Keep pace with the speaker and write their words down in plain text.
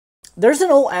There's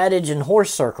an old adage in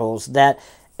horse circles that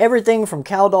everything from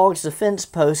cow dogs to fence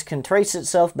posts can trace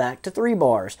itself back to Three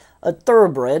Bars, a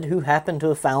thoroughbred who happened to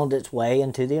have found its way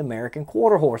into the American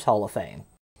Quarter Horse Hall of Fame.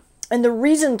 And the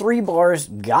reason Three Bars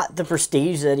got the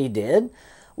prestige that he did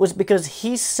was because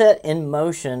he set in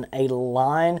motion a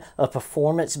line of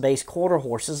performance-based quarter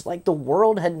horses like the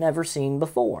world had never seen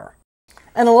before.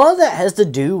 And a lot of that has to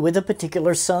do with a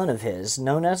particular son of his,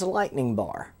 known as Lightning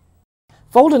Bar.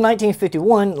 Foaled in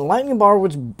 1951, Lightning Bar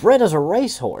was bred as a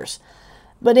racehorse,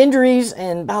 but injuries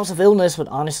and bouts of illness would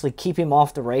honestly keep him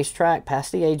off the racetrack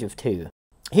past the age of 2.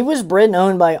 He was bred and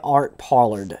owned by Art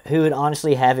Pollard, who would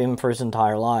honestly have him for his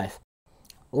entire life.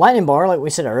 Lightning Bar, like we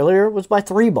said earlier, was by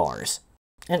Three Bars,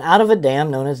 and out of a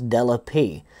dam known as Della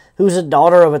P, who was a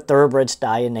daughter of a thoroughbred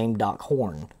stallion named Doc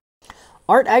Horn.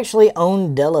 Art actually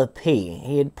owned Della P.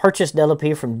 He had purchased Della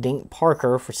P from Dink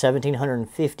Parker for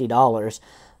 $1,750,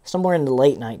 somewhere in the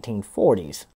late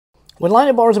 1940s. When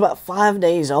Lightning Bar was about 5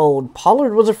 days old,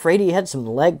 Pollard was afraid he had some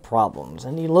leg problems,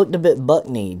 and he looked a bit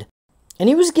buck-kneed. And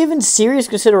he was given serious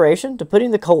consideration to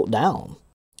putting the colt down.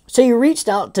 So he reached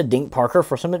out to Dink Parker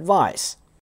for some advice.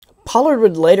 Pollard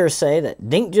would later say that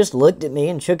Dink just looked at me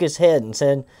and shook his head and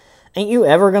said, "Ain't you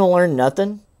ever going to learn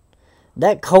nothing?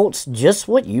 That colt's just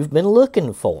what you've been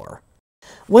looking for."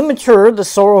 When mature, the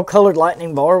sorrel-colored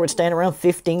Lightning Bar would stand around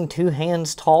 15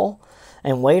 two-hands tall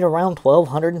and weighed around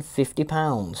 1,250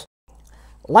 pounds.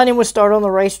 Lightning would start on the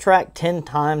racetrack 10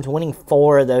 times, winning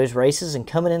 4 of those races and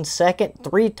coming in second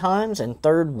 3 times and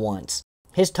third once.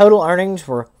 His total earnings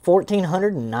were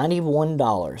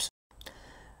 $1,491,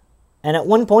 and at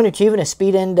one point achieving a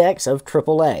speed index of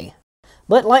AAA.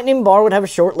 But Lightning Bar would have a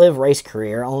short-lived race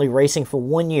career, only racing for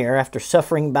 1 year after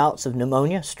suffering bouts of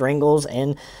pneumonia, strangles,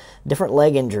 and different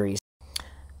leg injuries.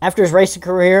 After his racing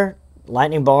career,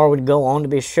 Lightning Bar would go on to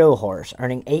be a show horse,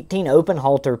 earning 18 open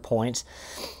halter points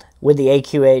with the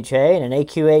AQHA and an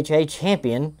AQHA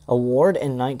Champion award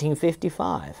in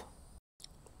 1955.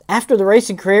 After the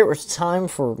racing career, it was time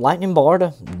for Lightning Bar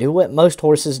to do what most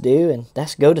horses do, and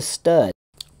that's go to stud.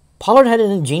 Pollard had an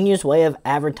ingenious way of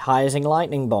advertising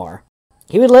Lightning Bar.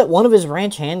 He would let one of his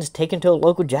ranch hands take him to a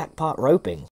local jackpot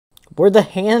roping, where the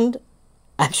hand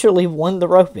actually won the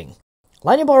roping.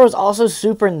 Lightning Bar was also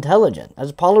super intelligent,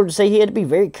 as Pollard would say he had to be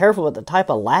very careful with the type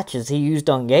of latches he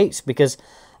used on gates because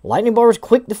Lightning Bar was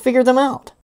quick to figure them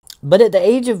out. But at the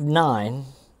age of 9,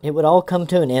 it would all come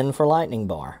to an end for Lightning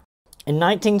Bar. In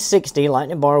 1960,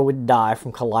 Lightning Bar would die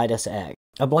from colitis X,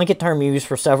 a blanket term used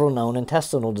for several known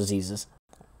intestinal diseases.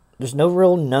 There's no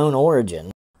real known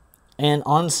origin, and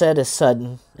onset is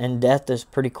sudden, and death is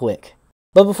pretty quick.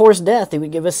 But before his death, he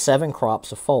would give us 7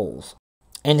 crops of foals.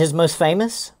 And his most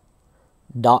famous?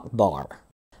 Doc Bar.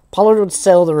 Pollard would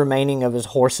sell the remaining of his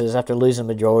horses after losing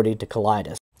majority to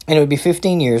colitis, and it would be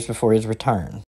 15 years before his return.